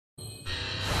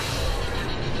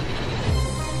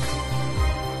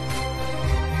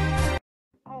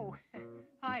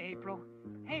April.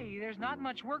 Hey, there's not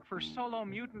much work for solo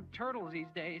mutant turtles these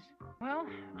days. Well,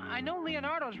 I know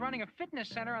Leonardo's running a fitness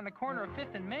center on the corner of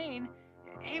 5th and Main.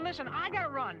 Hey, listen, I gotta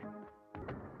run.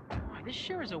 Boy, this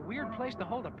sure is a weird place to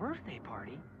hold a birthday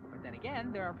party. But then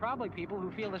again, there are probably people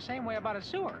who feel the same way about a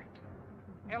sewer.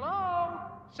 Hello?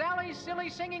 Sally's Silly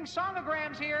Singing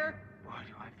Songograms here. Boy,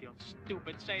 do I feel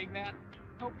stupid saying that.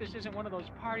 Hope this isn't one of those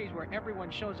parties where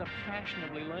everyone shows up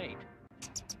fashionably late.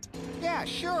 Yeah,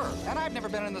 sure. And I've never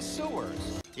been in the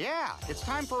sewers. Yeah, it's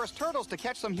time for us turtles to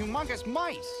catch some humongous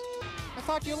mice. I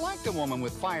thought you liked a woman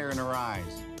with fire in her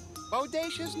eyes.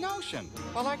 Bodacious notion.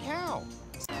 Well, like how?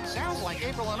 Sounds like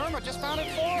April and Irma just found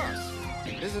it for us.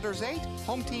 Visitors 8,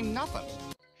 home team nothing.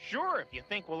 Sure, if you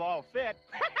think we'll all fit.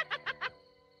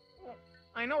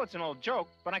 I know it's an old joke,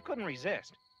 but I couldn't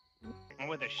resist. And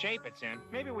with the shape it's in,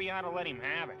 maybe we ought to let him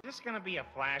have it. Is this gonna be a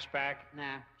flashback?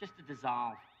 Nah, just a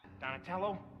dissolve.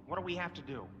 Donatello, what do we have to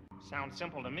do? Sounds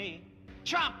simple to me.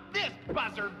 Chop this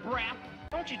buzzard brat!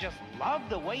 Don't you just love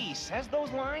the way he says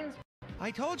those lines? I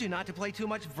told you not to play too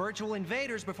much Virtual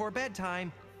Invaders before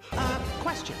bedtime.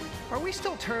 Question. Are we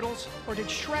still turtles, or did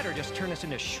Shredder just turn us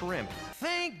into shrimp?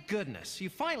 Thank goodness, you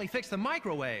finally fixed the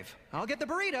microwave. I'll get the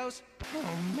burritos.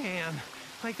 Oh, man.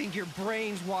 I think your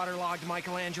brain's waterlogged,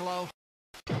 Michelangelo.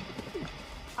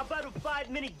 How about a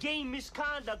 5-minute game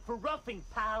misconduct for roughing,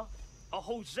 pal? A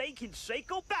Jose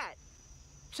Canseco bat?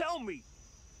 Tell me,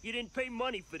 you didn't pay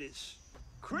money for this.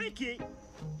 Cricket?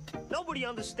 Nobody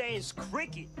understands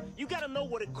cricket. You gotta know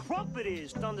what a crumpet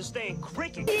is to understand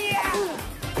cricket. Yeah!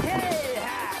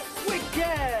 Hey,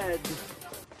 wicked!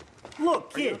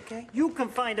 Look, kid, you can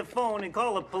find a phone and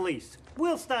call the police.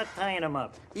 We'll start tying them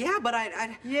up. Yeah, but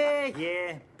I'd...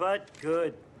 Yeah, but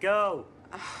good. Go.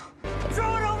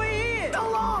 Throw it over here! Go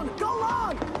long!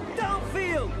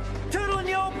 Downfield! Turtle in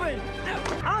the open!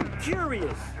 I'm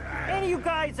curious. Any of you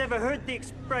guys ever heard the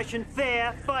expression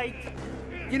fair fight?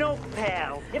 You know,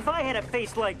 pal, if I had a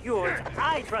face like yours,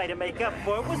 I'd try to make up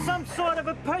for it with some sort of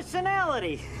a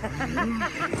personality.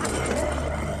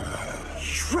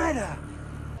 Shredder!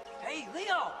 Hey,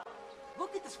 Leo!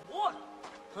 Look at this water!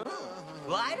 Huh?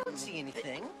 Well, I don't see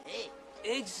anything.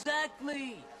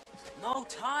 Exactly! No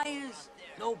tires,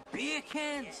 no beer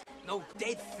cans, no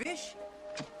dead fish.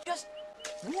 Just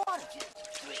water.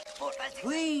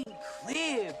 Clean,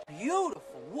 clear,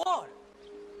 beautiful water.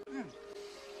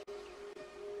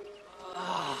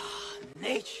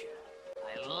 Nature.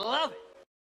 I love it.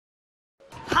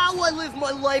 How I live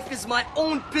my life is my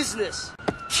own business.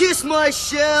 Kiss my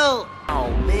shell.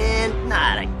 Oh man,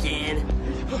 not again.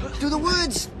 Do the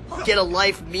words "get a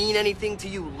life" mean anything to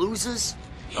you losers?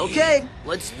 Okay,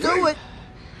 let's do it.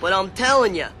 But I'm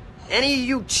telling you, any of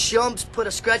you chumps put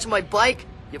a scratch on my bike,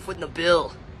 you're footing the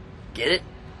bill. Get it?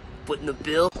 Footing the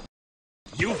bill.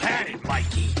 You've had it,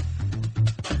 Mikey.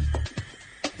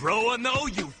 Bro, no,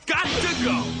 you've got to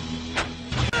go.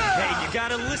 Hey, you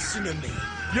gotta listen to me.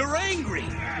 You're angry.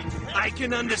 I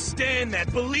can understand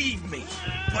that, believe me.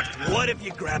 But what if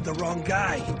you grab the wrong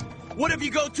guy? What if you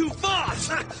go too far?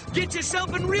 Get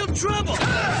yourself in real trouble.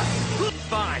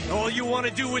 Fine, all you want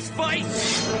to do is fight?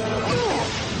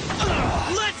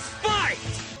 Let's fight!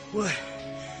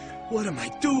 What am I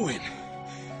doing?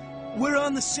 We're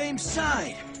on the same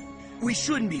side. We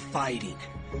shouldn't be fighting.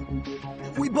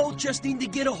 We both just need to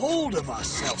get a hold of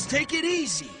ourselves. Take it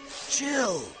easy.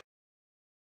 Chill.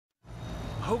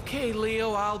 Okay,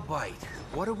 Leo, I'll bite.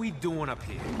 What are we doing up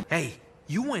here? Hey,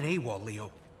 you went AWOL,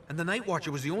 Leo. And the Night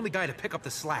Watcher was the only guy to pick up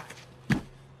the slack.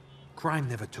 Crime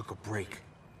never took a break.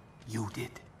 You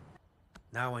did.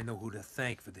 Now I know who to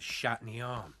thank for the shot in the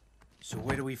arm. So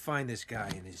where do we find this guy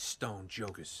and his stone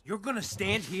jokers? You're gonna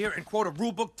stand here and quote a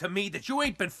rulebook to me that you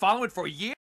ain't been following for a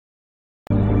year?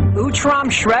 Utrom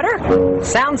Shredder?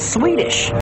 Sounds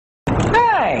Swedish.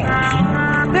 Hey!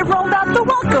 They rolled out the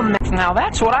welcome mat. Now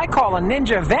that's what I call a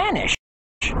ninja vanish.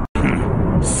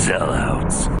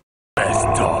 Sellouts. Less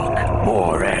talk,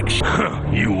 more action.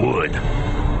 You would.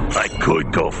 I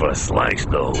could go for a slice,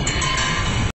 though.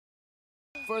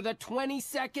 For the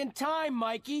 22nd time,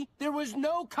 Mikey, there was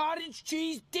no cottage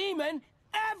cheese demon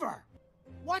ever!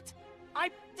 What?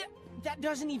 That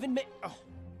doesn't even make... Oh.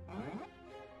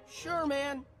 Sure,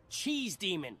 man. Cheese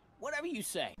demon. Whatever you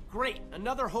say. Great,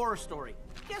 another horror story.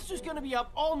 Guess who's gonna be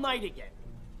up all night again?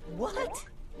 What?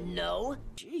 No.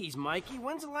 Jeez, Mikey,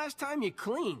 when's the last time you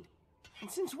cleaned? And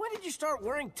since when did you start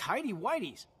wearing tighty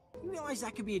whities? You realize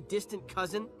that could be a distant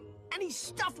cousin? And he's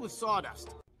stuffed with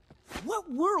sawdust.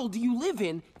 What world do you live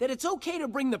in that it's okay to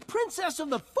bring the princess of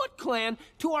the Foot Clan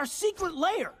to our secret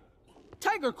lair?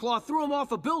 Tiger Claw threw him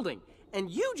off a building,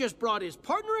 and you just brought his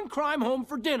partner in crime home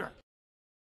for dinner.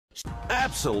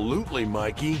 Absolutely,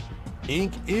 Mikey.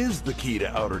 Ink is the key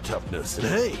to outer toughness. And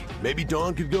hey, maybe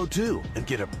Dawn could go too, and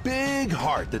get a big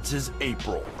heart that says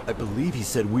April. I believe he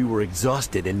said we were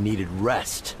exhausted and needed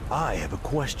rest. I have a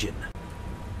question.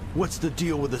 What's the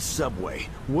deal with the subway?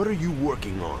 What are you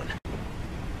working on?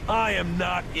 I am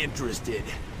not interested.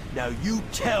 Now you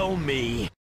tell me.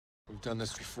 We've done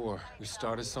this before. We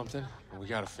started something, and we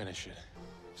gotta finish it.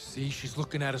 See, she's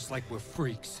looking at us like we're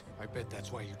freaks. I bet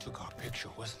that's why you took our picture,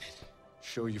 wasn't it?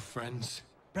 Show your friends.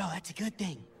 Bro, that's a good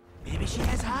thing. Maybe she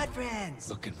has hot friends.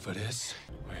 Looking for this?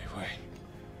 Wait.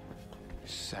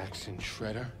 Saxon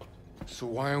Shredder? So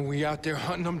why aren't we out there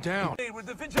hunting them down? Hey, with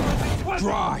the vigilantes,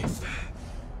 Drive!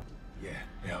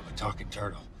 Yeah, I'm a talking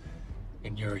turtle.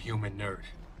 And you're a human nerd.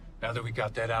 Now that we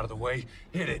got that out of the way,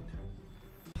 hit it!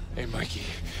 Hey, Mikey,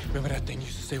 remember that thing you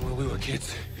used to say when we were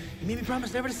kids? You made me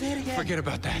promise never to say it again. Forget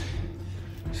about that.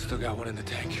 Still got one in the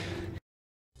tank.